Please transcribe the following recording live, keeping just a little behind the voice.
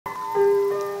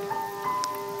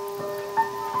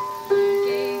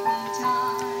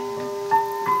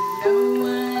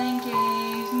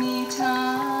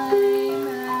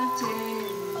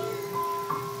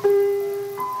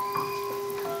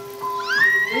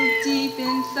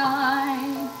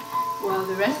inside, while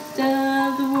the rest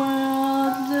of the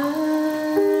world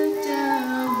looked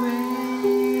away.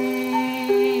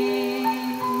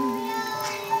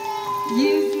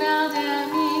 You smiled at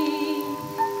me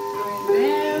when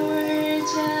there were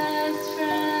just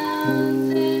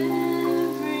frowns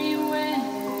everywhere.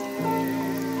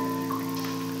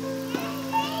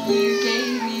 You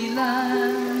gave me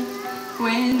love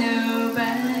when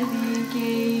nobody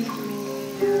gave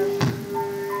me a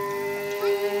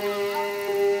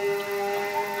prayer.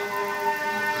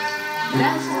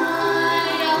 That's why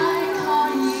I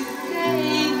call you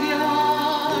Savior.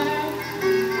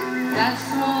 That's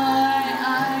why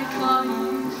I call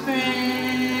you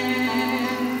friend.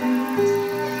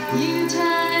 You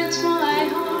touch my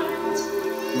heart,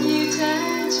 you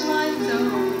touch my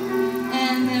soul,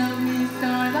 and help me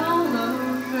start all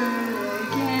over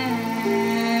again.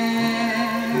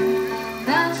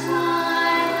 That's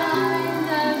why I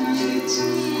love you,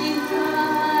 Jesus.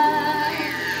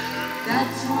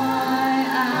 That's why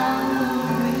I'll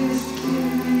always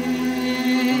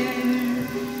care.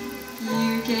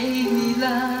 You gave me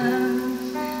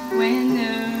love when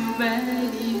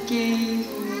nobody gave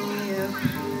me a prayer.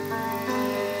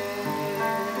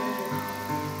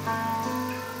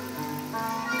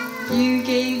 You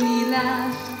gave me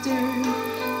laughter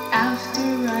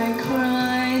after I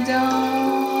cried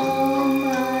all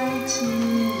my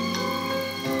tears.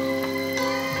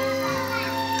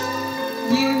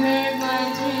 You heard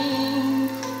my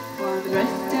dreams while the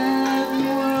rest of the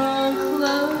world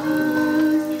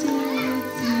closed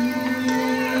its ears.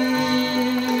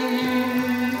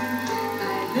 I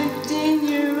looked in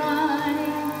your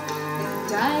eyes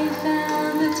and I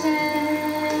found the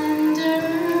tenderness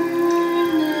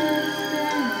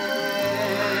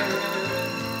there.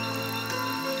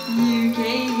 You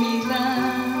gave me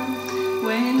love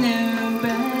when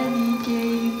nobody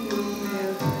gave me a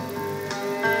prayer.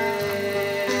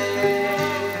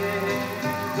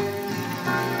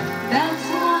 That's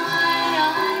why I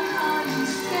call you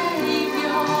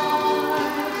Savior.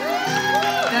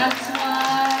 That's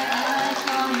why I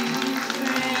call you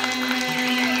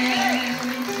friend.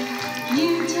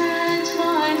 You touch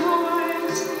my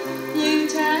heart, you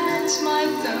touch my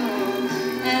soul,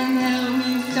 and help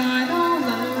me start all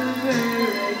over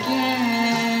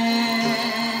again.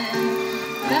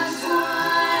 That's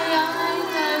why I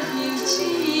love you,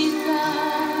 Jesus.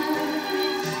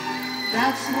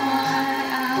 That's why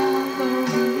I'll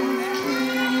always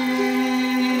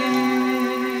care.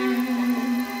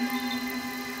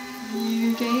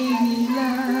 You gave me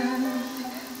love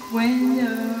when